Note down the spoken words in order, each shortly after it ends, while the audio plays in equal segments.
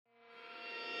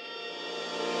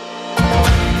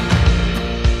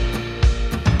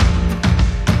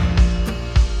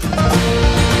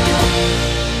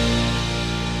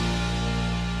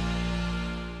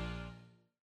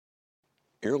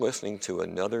You're listening to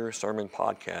another sermon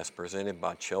podcast presented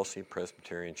by Chelsea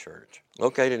Presbyterian Church.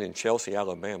 Located in Chelsea,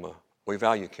 Alabama, we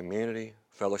value community,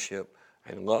 fellowship,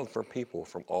 and love for people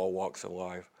from all walks of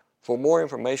life. For more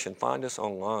information, find us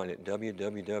online at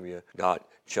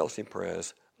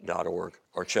www.chelseapres.org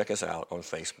or check us out on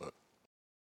Facebook.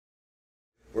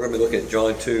 We're going to be looking at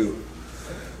John 2,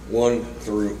 1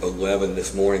 through 11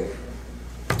 this morning.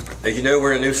 As you know,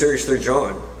 we're in a new series through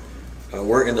John.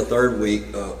 We're in the third week.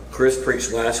 Chris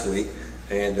preached last week,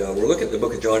 and we're looking at the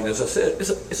book of John. And as I said,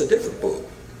 it's a different book.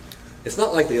 It's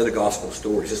not like the other gospel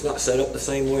stories. It's not set up the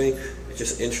same way. It's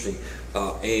just interesting.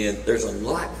 And there's a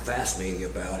lot fascinating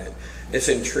about it. It's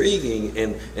intriguing,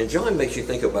 and John makes you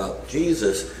think about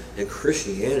Jesus and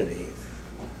Christianity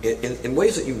in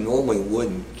ways that you normally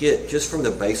wouldn't get just from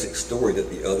the basic story that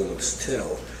the other ones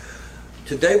tell.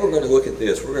 Today we're going to look at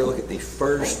this. We're going to look at the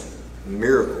first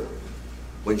miracle.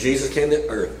 When Jesus came to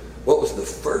earth, what was the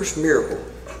first miracle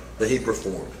that he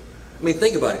performed? I mean,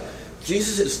 think about it.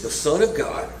 Jesus is the Son of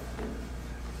God,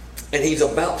 and he's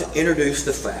about to introduce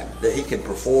the fact that he can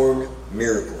perform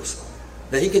miracles,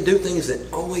 that he can do things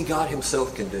that only God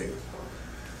himself can do.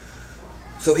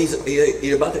 So he's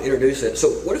about to introduce that. So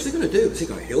what is he going to do? Is he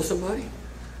going to heal somebody?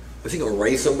 Is he going to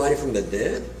raise somebody from the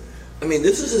dead? I mean,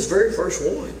 this is his very first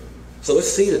one. So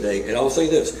let's see today, and I'll say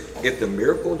this. If the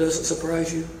miracle doesn't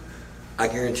surprise you, I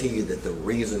guarantee you that the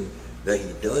reason that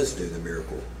he does do the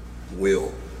miracle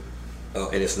will,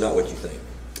 and it's not what you think.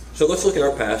 So let's look at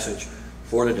our passage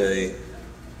for today,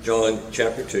 John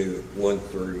chapter 2, 1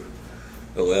 through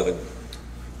 11.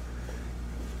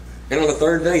 And on the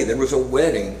third day, there was a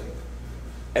wedding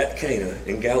at Cana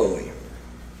in Galilee,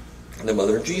 and the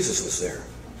mother of Jesus was there.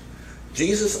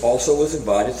 Jesus also was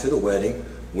invited to the wedding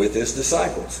with his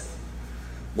disciples.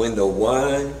 When the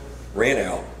wine ran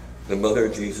out, the mother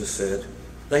of Jesus said,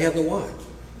 "They have the wine."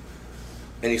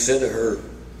 And he said to her,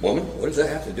 "Woman, what does that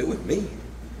have to do with me?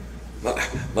 My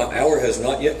hour has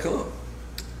not yet come."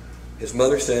 His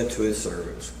mother said to his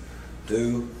servants,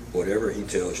 "Do whatever he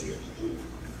tells you."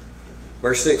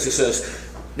 Verse 6, it says,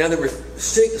 "Now there were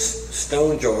 6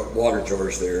 stone water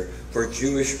jars there for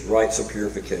Jewish rites of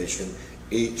purification,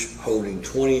 each holding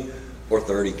 20 or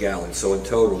 30 gallons. So in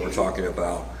total, we're talking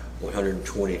about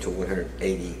 120 to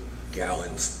 180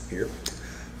 gallons here.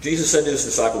 Jesus said to his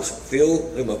disciples, "Fill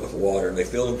them up with water," and they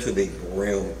filled them to the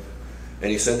brim.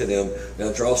 And he said to them,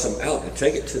 "Now draw some out and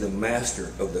take it to the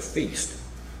master of the feast,"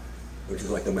 which is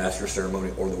like the master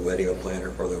ceremony or the wedding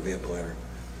planner or the event planner.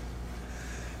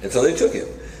 And so they took it.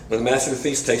 When the master of the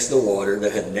feast tasted the water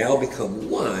that had now become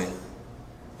wine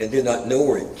and did not know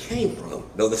where it came from,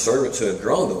 though the servants who had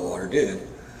drawn the water did,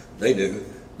 they knew,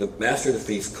 the master of the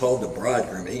feast called the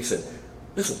bridegroom, and he said,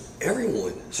 "Listen,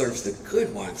 everyone serves the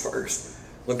good wine first,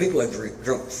 when people have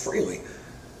drunk freely,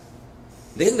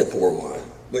 then the poor wine.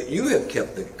 But you have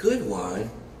kept the good wine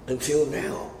until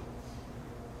now."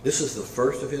 This is the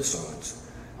first of his sons.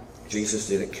 Jesus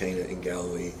did at Cana in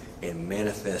Galilee and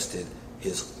manifested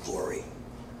his glory.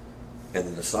 And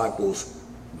the disciples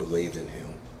believed in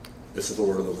him. This is the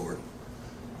word of the Lord.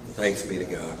 Thanks be to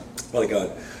God. Father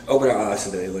God, open our eyes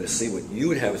today. Let us see what you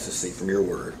would have us to see from your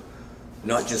word.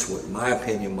 Not just what my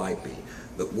opinion might be,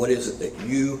 but what is it that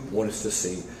you want us to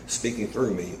see speaking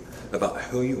through me about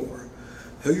who you are,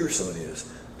 who your son is,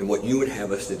 and what you would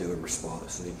have us to do in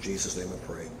response. And in Jesus' name I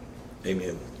pray.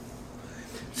 Amen.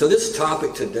 So this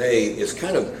topic today is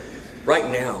kind of, right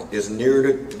now, is near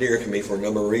to me for a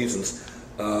number of reasons.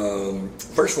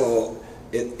 First of all,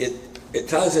 it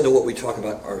ties into what we talk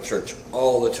about in our church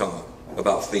all the time,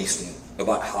 about feasting,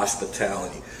 about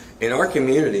hospitality. In our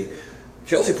community,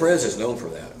 Chelsea Pres is known for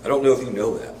that. I don't know if you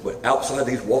know that, but outside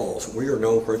these walls, we are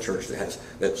known for a church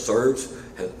that serves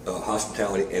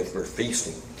hospitality and for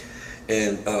feasting.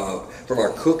 And from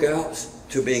our cookouts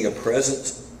to being a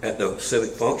presence at the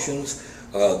civic functions,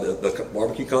 the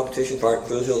barbecue competition, Fire at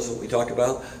Foothills that we talk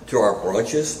about, to our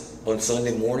brunches on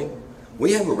Sunday morning,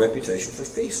 we have a reputation for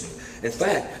feasting. In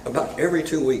fact, about every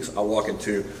 2 weeks, I walk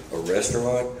into a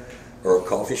restaurant or a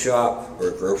coffee shop or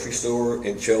a grocery store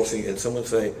in Chelsea, and someone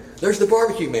say, "There's the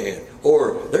barbecue man,"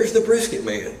 or "There's the brisket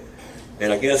man."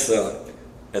 And I guess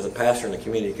as a pastor in the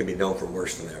community, it can be known for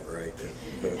worse than that, right?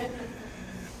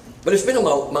 But it's been on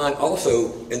my mind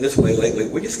also in this way lately.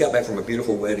 We just got back from a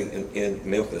beautiful wedding in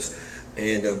Memphis,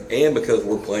 and because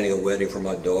we're planning a wedding for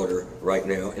my daughter right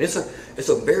now, and it's a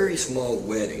very small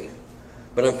wedding,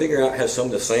 but I'm figuring out it has some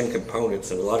of the same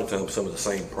components and a lot of times some of the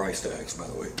same price tags, by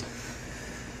the way.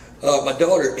 My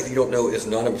daughter, if you don't know, is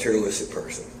not a materialistic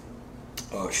person.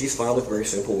 She's fine with a very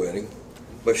simple wedding,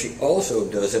 but she also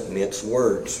doesn't mince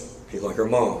words. She's like her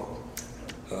mom.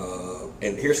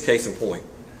 And here's case in point.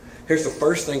 Here's the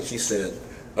first thing she said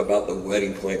about the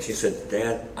wedding plan. She said,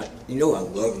 Dad, I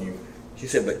love you. She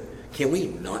said, but can we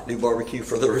not do barbecue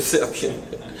for the reception?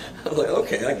 I was like,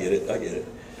 okay, I get it.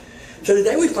 So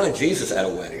today we find Jesus at a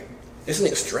wedding. It's an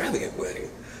extravagant wedding.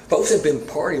 Folks have been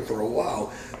partying for a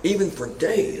while, even for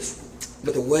days.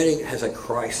 But the wedding has a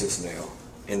crisis now,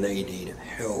 and they need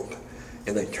help.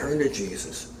 And they turn to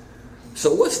Jesus.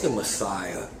 So what's the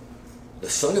Messiah, the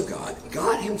Son of God,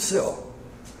 God himself?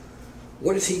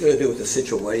 What is he going to do with a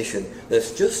situation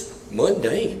that's just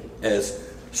mundane as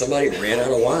somebody ran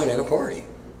out of wine at a party?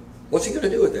 What's he going to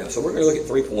do with that? So we're going to look at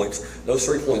 3 points. Those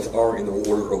 3 points are in the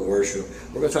order of worship.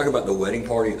 We're going to talk about the wedding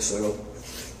party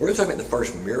itself. We're going to talk about the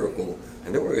first miracle,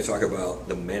 and then we're going to talk about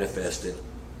the manifested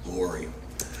glory.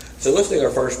 So let's take our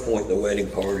first point, the wedding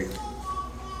party.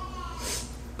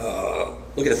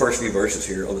 Look at the first few verses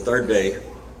here. On the third day,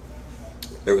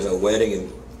 there was a wedding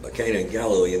in Cana in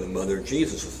Galilee, and the mother of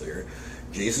Jesus was there.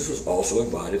 Jesus was also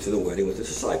invited to the wedding with his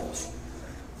disciples.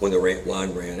 When the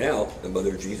wine ran out, the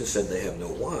mother of Jesus said, they have no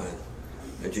wine.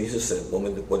 And Jesus said,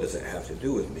 woman, what does that have to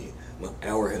do with me? My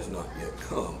hour has not yet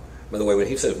come. By the way, when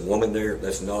he says woman there,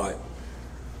 that's not,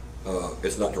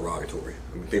 it's not derogatory.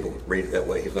 I mean, people read it that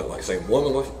way. He's not like saying,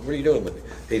 woman, what are you doing with me?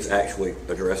 He's actually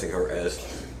addressing her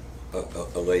as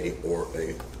a lady or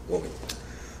a woman.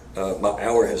 My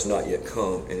hour has not yet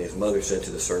come, and his mother said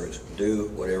to the servants, do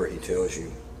whatever he tells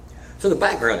you. So the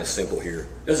background is simple here.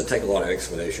 It doesn't take a lot of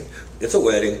explanation. It's a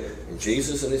wedding, and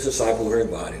Jesus and his disciples are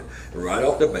invited. And right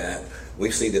off the bat, we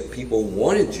see that people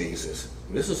wanted Jesus.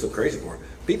 And this is the crazy part.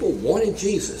 People wanted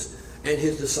Jesus and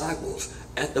his disciples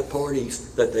at the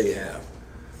parties that they have.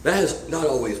 That has not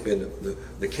always been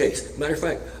the case. Matter of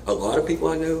fact, a lot of people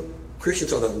I know,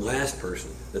 Christians are the last person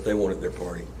that they want at their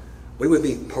party. We would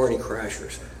be party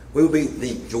crashers. We would be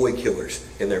the joy killers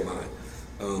in their mind.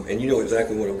 And you know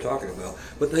exactly what I'm talking about.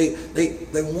 But they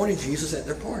wanted Jesus at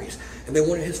their parties. And they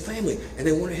wanted his family. And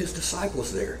they wanted his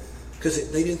disciples there.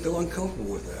 Because they didn't feel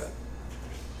uncomfortable with that.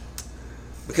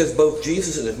 Because both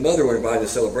Jesus and his mother were invited to the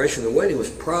celebration. The wedding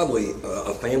was probably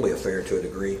a family affair to a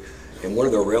degree. And one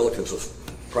of their relatives was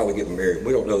probably getting married.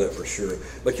 We don't know that for sure.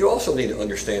 But you also need to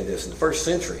understand this. In the first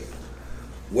century,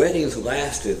 weddings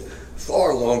lasted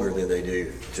far longer than they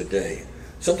do today.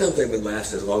 Sometimes they would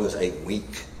last as long as a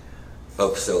week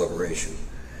of celebration.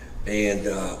 And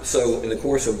so in the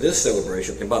course of this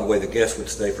celebration, and by the way, the guests would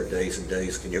stay for days and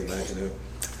days. Can you imagine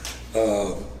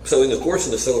that? So in the course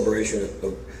of the celebration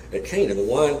at Cana, the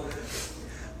wine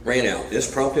ran out.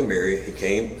 This prompted Mary. He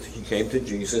came to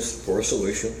Jesus for a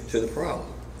solution to the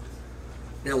problem.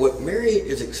 Now what Mary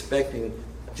is expecting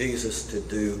Jesus to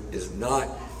do is not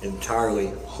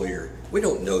entirely clear. We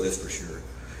don't know this for sure.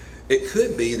 It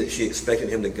could be that she expected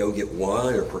him to go get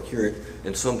wine or procure it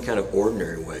in some kind of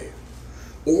ordinary way.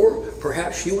 Or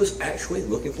perhaps she was actually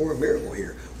looking for a miracle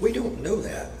here. We don't know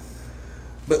that.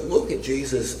 But look at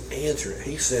Jesus' answer.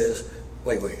 He says,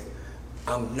 wait,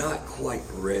 I'm not quite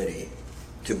ready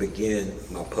to begin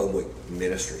my public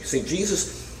ministry. See,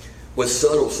 Jesus was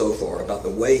subtle so far about the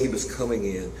way he was coming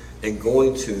in and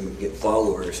going to get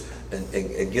followers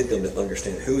and get them to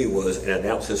understand who he was and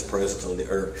announce his presence on the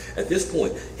earth. At this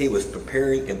point, he was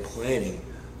preparing and planning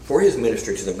for his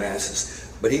ministry to the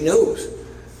masses. But he knows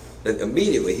that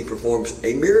immediately he performs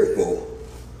a miracle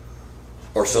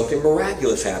or something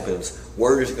miraculous happens,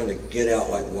 word is going to get out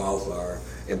like wildfire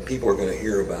and people are going to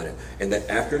hear about it. And that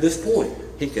after this point,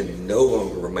 he can no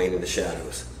longer remain in the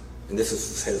shadows. And this is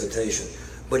his hesitation.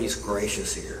 But he's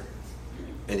gracious here.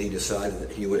 And he decided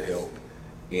that he would help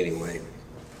anyway.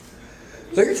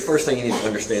 So here's the first thing you need to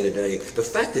understand today. The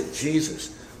fact that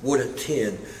Jesus would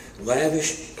attend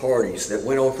lavish parties that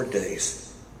went on for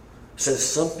days says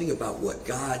something about what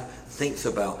God thinks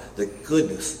about the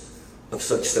goodness of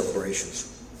such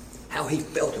celebrations. How he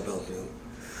felt about them.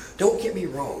 Don't get me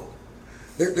wrong.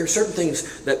 There are certain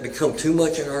things that become too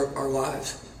much in our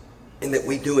lives and that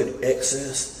we do in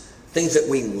excess. Things that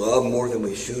we love more than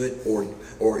we should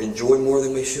or enjoy more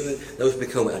than we should. Those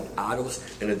become idols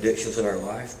and addictions in our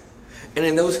life. And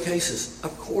in those cases,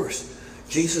 of course,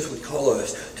 Jesus would call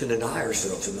us to deny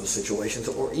ourselves in those situations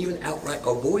or even outright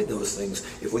avoid those things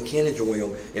if we can't enjoy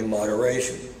them in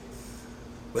moderation.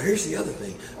 But here's the other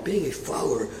thing. Being a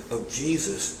follower of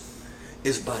Jesus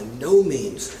is by no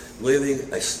means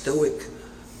living a stoic,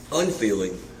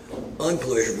 unfeeling,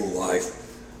 unpleasurable life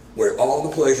where all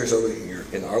the pleasure's over here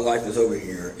and our life is over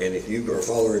here, and if you are a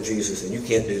follower of Jesus, then you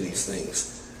can't do these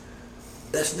things.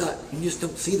 That's not, you just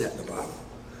don't see that in the Bible.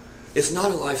 It's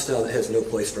not a lifestyle that has no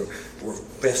place for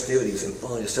festivities and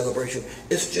fun and celebration.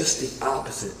 It's just the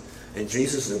opposite. And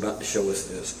Jesus is about to show us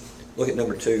this. Look at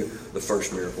number 2, the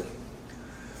first miracle.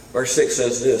 Verse 6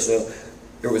 says this. Now,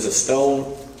 there was a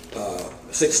stone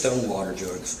 6 stone water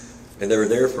jugs, and they were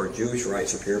there for Jewish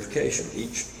rites of purification,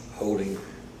 each holding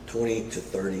 20 to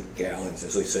 30 gallons,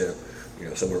 as we said,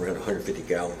 somewhere around 150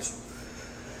 gallons.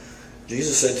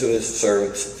 Jesus said to his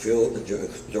servants, fill the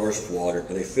jars with water,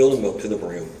 and they filled them up to the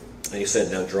brim. And he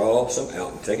said, now draw some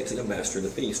out and take it to the master of the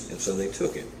feast. And so they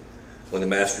took it. When the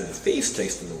master of the feast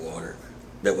tasted the water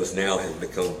that was now had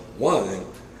become wine,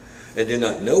 and did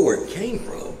not know where it came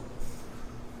from,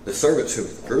 the servants who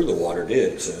drew the water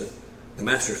did, said, the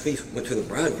master of the feast went to the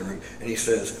bridegroom, and he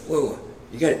says, whoa,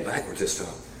 you got it backwards this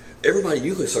time. Everybody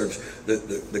usually serves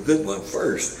the good wine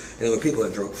first, and then when people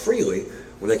have drunk freely,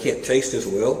 when they can't taste as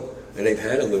well, and they've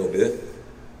had a little bit,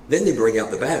 then they bring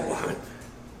out the bad wine.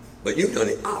 But you've done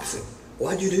the opposite.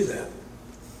 Why'd you do that?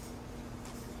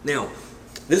 Now,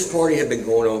 this party had been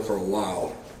going on for a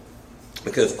while,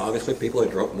 because obviously people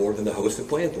had drunk more than the host had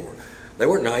planned for. They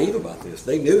weren't naive about this.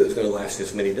 They knew it was going to last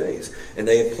this many days, and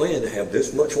they had planned to have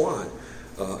this much wine.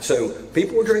 So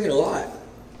people were drinking a lot,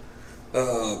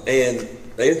 and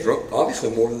they had drunk obviously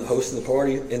more than the host of the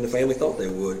party and the family thought they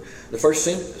would. The first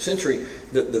century,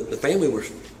 the family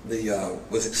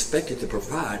was expected to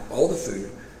provide all the food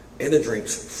and the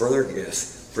drinks for their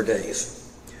guests for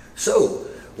days. So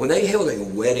when they held a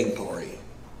wedding party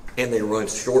and they run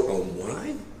short on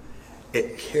wine,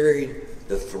 it carried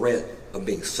the threat of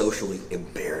being socially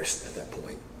embarrassed at that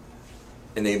point.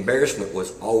 And the embarrassment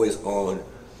was always on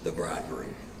the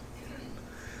bridegroom.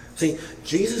 See,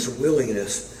 Jesus'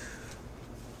 willingness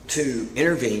to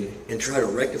intervene and try to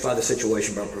rectify the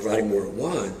situation by providing more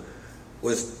wine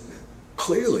was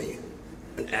clearly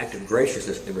an act of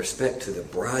graciousness in respect to the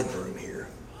bridegroom here.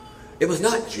 It was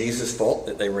not Jesus' fault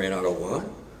that they ran out of wine.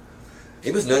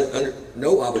 He was under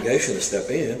no obligation to step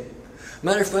in.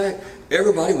 Matter of fact,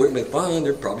 everybody would have been fine.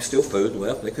 There'd probably still food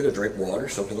left. They could have drank water,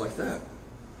 something like that.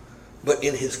 But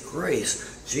in his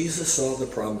grace, Jesus solved the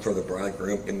problem for the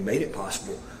bridegroom and made it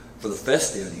possible for the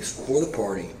festivities, for the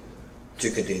party, to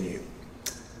continue.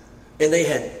 And they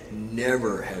had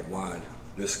never had wine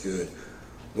this good.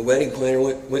 The wedding planner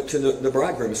went to the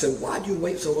bridegroom and said, why'd you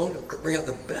wait so long to bring out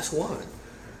the best wine?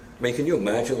 I mean, can you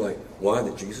imagine wine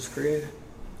that Jesus created?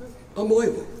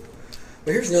 Unbelievable.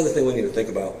 But here's another thing we need to think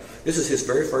about. This is his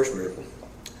very first miracle.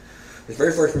 His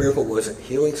very first miracle wasn't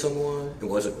healing someone. It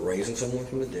wasn't raising someone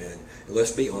from the dead. And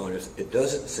let's be honest, it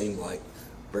doesn't seem like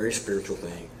a very spiritual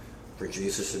thing for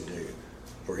Jesus to do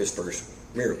for his first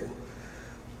miracle.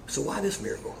 So why this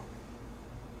miracle?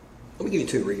 Let me give you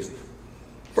 2 reasons.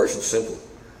 First is simple.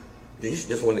 Jesus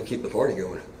just wanted to keep the party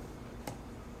going.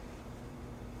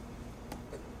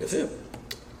 That's it.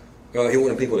 He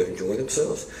wanted people to enjoy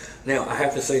themselves. Now, I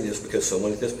have to say this because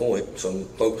someone at this point, some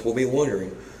folks will be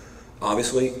wondering,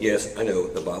 obviously, yes, I know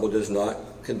the Bible does not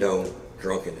condone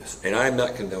drunkenness. And I am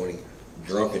not condoning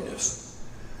drunkenness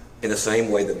in the same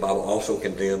way that the Bible also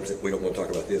condemns, we don't want to talk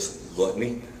about this,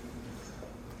 gluttony.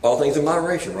 All things in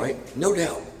moderation, right? No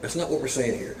doubt. That's not what we're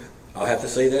saying here. I'll have to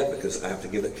say that because I have to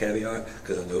give that caveat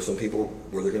because I know some people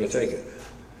where they're going to take it.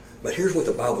 But here's what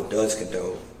the Bible does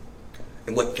condone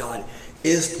and what God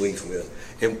is pleased with.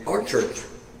 And our church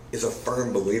is a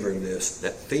firm believer in this,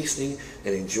 that feasting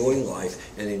and enjoying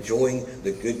life and enjoying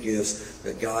the good gifts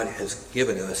that God has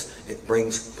given us, it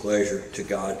brings pleasure to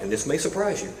God. And this may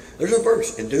surprise you. There's a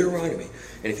verse in Deuteronomy.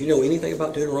 And if you know anything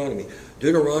about Deuteronomy,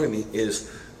 Deuteronomy is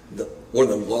one of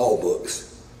the law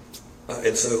books.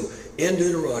 And so in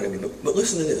Deuteronomy, but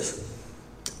listen to this.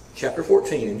 Chapter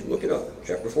 14, and look it up.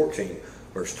 Chapter 14,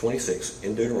 verse 26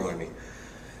 in Deuteronomy.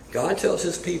 God tells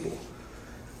his people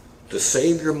to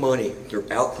save your money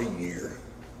throughout the year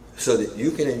so that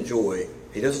you can enjoy,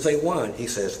 he doesn't say wine, he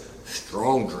says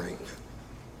strong drink.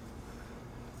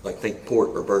 Like think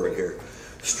port or bourbon here.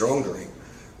 Strong drink,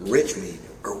 rich meat,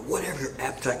 or whatever your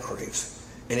appetite craves.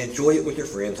 And enjoy it with your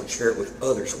friends and share it with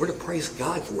others. We're to praise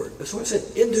God for it. That's what I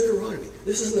said in Deuteronomy.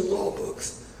 This is in the law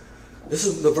books. This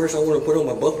is the verse I want to put on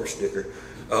my bumper sticker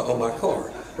on my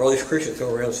car. For all these Christians come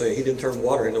around saying he didn't turn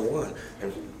water into wine.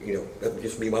 And, that would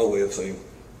just be my way of saying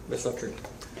that's not true.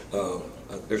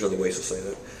 There's other ways to say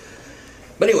that.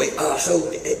 But anyway,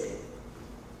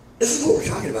 this is what we're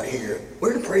talking about here.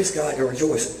 We're to praise God and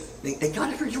rejoice. And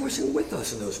God is rejoicing with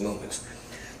us in those moments.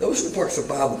 Those are the parts of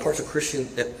the Bible, parts of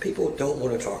Christian that people don't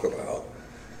want to talk about.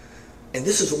 And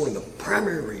this is one of the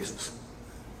primary reasons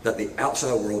that the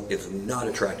outside world is not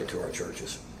attracted to our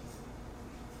churches.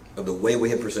 Of the way we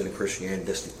have presented Christianity,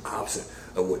 that's the opposite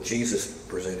of what Jesus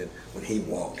presented when he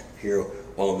walked here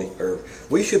on the earth.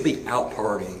 We should be out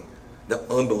partying the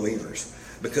unbelievers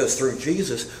because through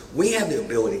Jesus, we have the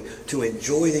ability to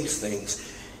enjoy these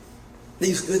things,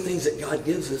 these good things that God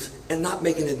gives us, and not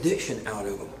make an addiction out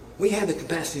of them. We have the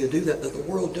capacity to do that the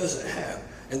world doesn't have.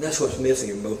 And that's what's missing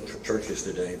in most churches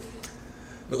today.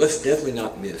 But let's definitely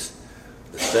not miss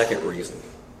the second reason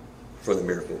for the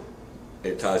miracle.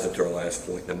 And it ties into our last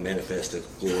point, the manifested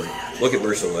glory. Look at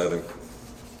verse 11.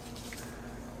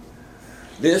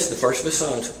 This, the first of the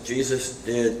signs Jesus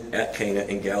did at Cana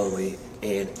in Galilee,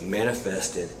 and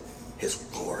manifested his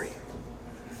glory.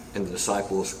 And the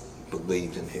disciples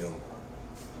believed in him.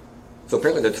 So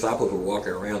apparently the disciples were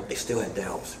walking around, they still had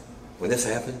doubts. When this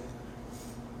happened,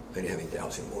 they didn't have any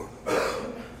doubts anymore.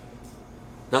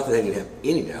 Not that they didn't have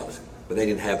any doubts, but they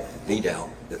didn't have the doubt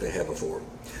that they had before.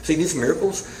 See, these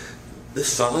miracles, this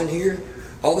sign here,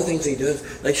 all the things he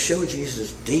does, they show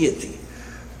Jesus' deity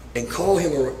and call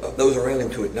him or those around him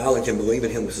to acknowledge and believe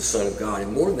in him as the Son of God.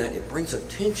 And more than that, it brings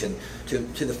attention to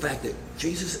the fact that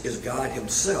Jesus is God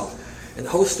himself. And the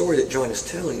whole story that John is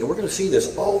telling, and we're going to see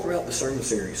this all throughout the sermon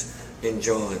series in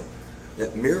John,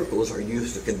 that miracles are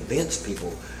used to convince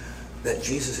people that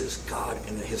Jesus is God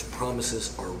and that his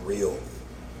promises are real.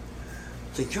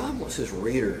 See, John wants his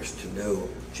readers to know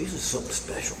Jesus is something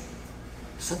special,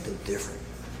 something different.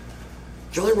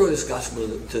 John wrote his gospel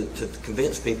to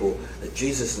convince people that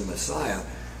Jesus is the Messiah,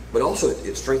 but also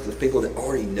it strengthens people that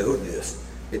already know this.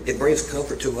 It brings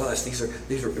comfort to us. These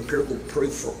are empirical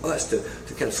proof for us to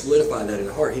kind of solidify that in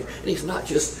the heart. And he's not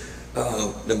just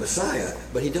the Messiah,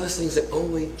 but he does things that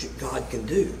only God can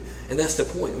do. And that's the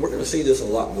point. And we're going to see this a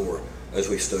lot more as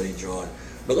we study John.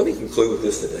 But let me conclude with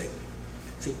this today.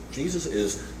 See, Jesus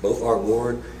is both our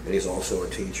Lord and he's also our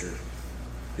teacher,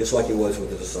 just like he was with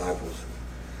the disciples.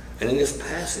 And in this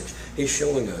passage, he's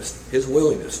showing us his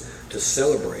willingness to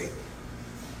celebrate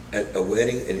at a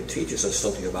wedding, and it teaches us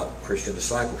something about Christian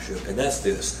discipleship, and that's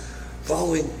this.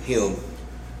 Following him,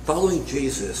 following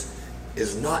Jesus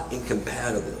is not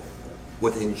incompatible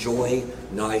with enjoying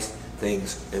nice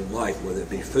things in life, whether it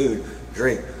be food,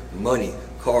 drink, money,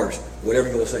 cars, whatever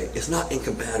you want to say. It's not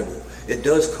incompatible. It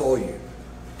does call you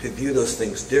to view those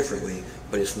things differently,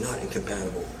 but it's not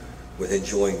incompatible with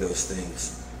enjoying those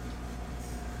things.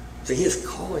 So he is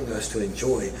calling us to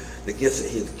enjoy the gifts that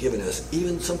he has given us,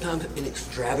 even sometimes in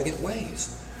extravagant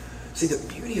ways. See, the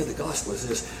beauty of the gospel is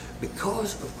this.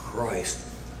 Because of Christ,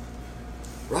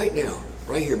 right now,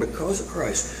 right here, because of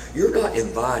Christ, you're not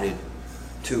invited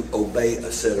to obey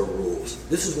a set of rules.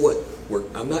 This is what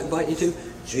I'm not inviting you to.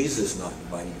 Jesus is not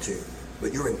inviting you to.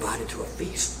 But you're invited to a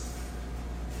feast.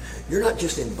 You're not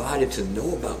just invited to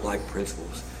know about life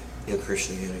principles in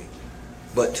Christianity,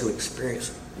 but to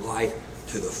experience life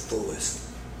to the fullest.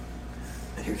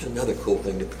 And here's another cool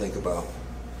thing to think about.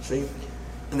 See,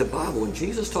 in the Bible, when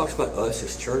Jesus talks about us,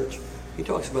 his church, he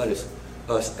talks about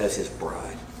us as his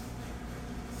bride.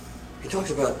 He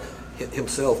talks about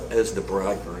himself as the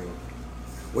bridegroom.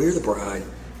 We're the bride,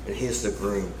 and he's the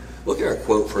groom. Look at our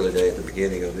quote for the day at the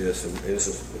beginning of this, and this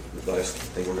is the last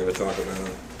thing we're going to talk about.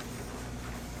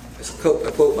 It's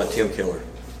a quote by Tim Keller.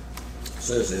 It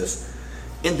says this: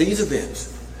 in these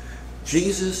events,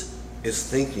 Jesus is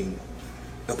thinking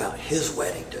about his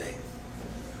wedding day.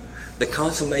 The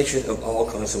consummation of all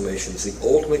consummations, the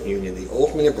ultimate union, the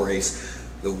ultimate embrace,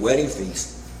 the wedding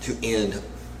feast to end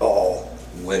all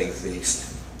wedding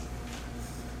feasts.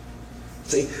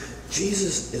 See,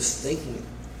 Jesus is thinking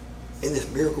in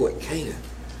this miracle at Cana.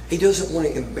 He doesn't want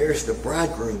to embarrass the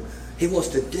bridegroom. He wants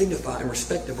to dignify and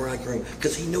respect the bridegroom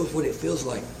because he knows what it feels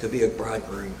like to be a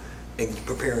bridegroom and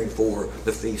preparing for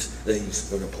the feast that he's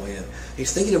going to plan.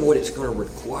 He's thinking of what it's going to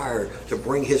require to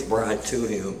bring his bride to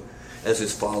him as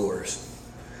his followers.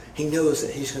 He knows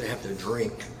that he's going to have to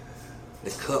drink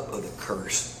the cup of the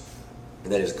curse,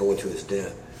 and that is going to his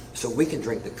death, so we can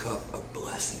drink the cup of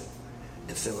blessing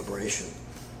and celebration,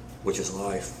 which is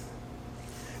life.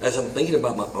 As I'm thinking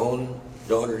about my own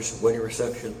daughter's wedding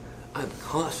reception, I'm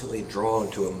constantly drawn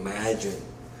to imagine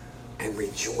and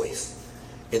rejoice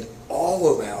in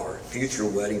all of our future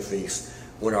wedding feasts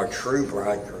when our true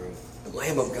bridegroom, the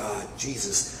Lamb of God,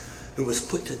 Jesus, who was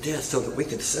put to death so that we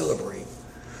could celebrate.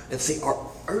 And see, our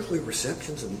earthly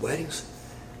receptions and weddings,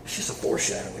 it's just a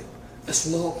foreshadowing, a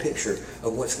small picture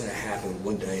of what's going to happen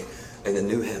one day in the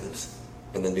new heavens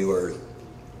and the new earth.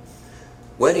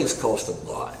 Weddings cost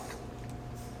a lot,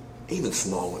 even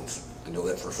small ones. I know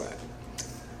that for a fact.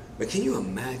 But can you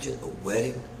imagine a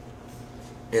wedding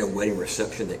and a wedding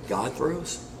reception that God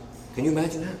throws? Can you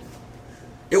imagine that?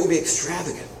 It will be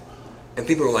extravagant. And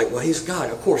people are like, well, he's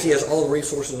God. Of course, he has all the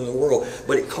resources in the world,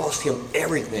 but it cost him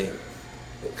everything.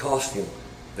 It cost him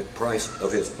the price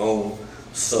of his own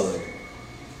son.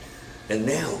 And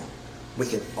now we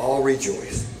can all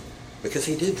rejoice because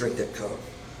he did drink that cup,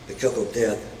 the cup of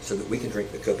death, so that we can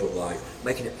drink the cup of life,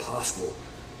 making it possible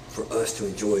for us to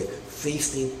enjoy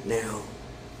feasting now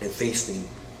and feasting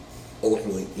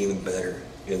ultimately even better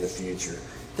in the future.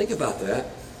 Think about that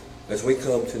as we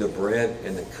come to the bread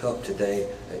and the cup today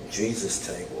at Jesus'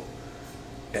 table,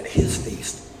 at his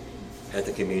feast, at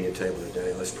the communion table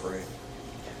today. Let's pray.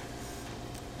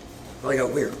 Father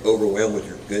God, we are overwhelmed with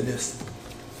your goodness.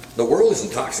 The world is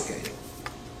intoxicating.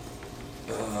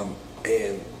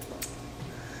 And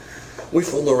we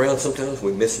fool around sometimes.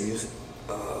 We misuse it.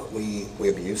 We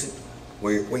abuse it.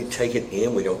 We take it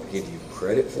in. We don't give you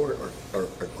credit for it or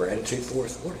gratitude for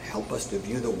it. Lord, help us to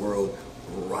view the world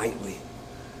rightly.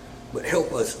 But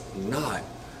help us not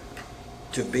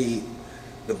to be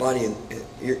the body,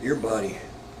 your body,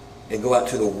 and go out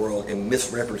to the world and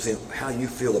misrepresent how you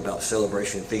feel about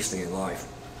celebration and feasting in life.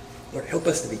 Lord, help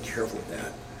us to be careful with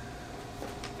that.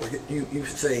 Lord, you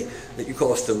say that you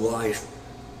call us to life,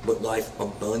 but life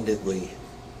abundantly.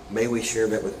 May we share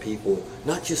that with people,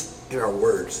 not just in our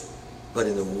words, but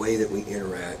in the way that we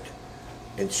interact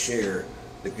and share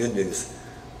the good news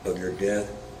of your death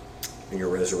and your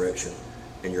resurrection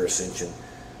and your ascension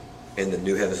and the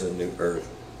new heavens and the new earth.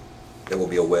 There will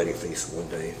be a wedding feast one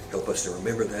day. Help us to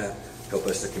remember that. Help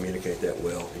us to communicate that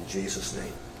well. In Jesus'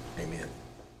 name, amen.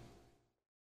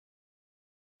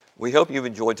 We hope you've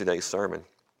enjoyed today's sermon.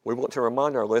 We want to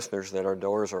remind our listeners that our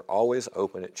doors are always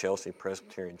open at Chelsea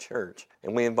Presbyterian Church,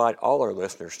 and we invite all our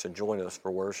listeners to join us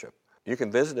for worship. You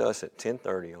can visit us at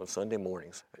 10:30 on Sunday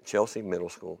mornings at Chelsea Middle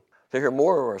School. To hear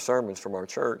more of our sermons from our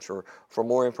church or for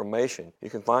more information, you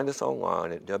can find us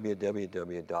online at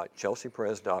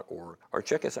www.chelseapres.org or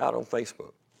check us out on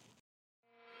Facebook.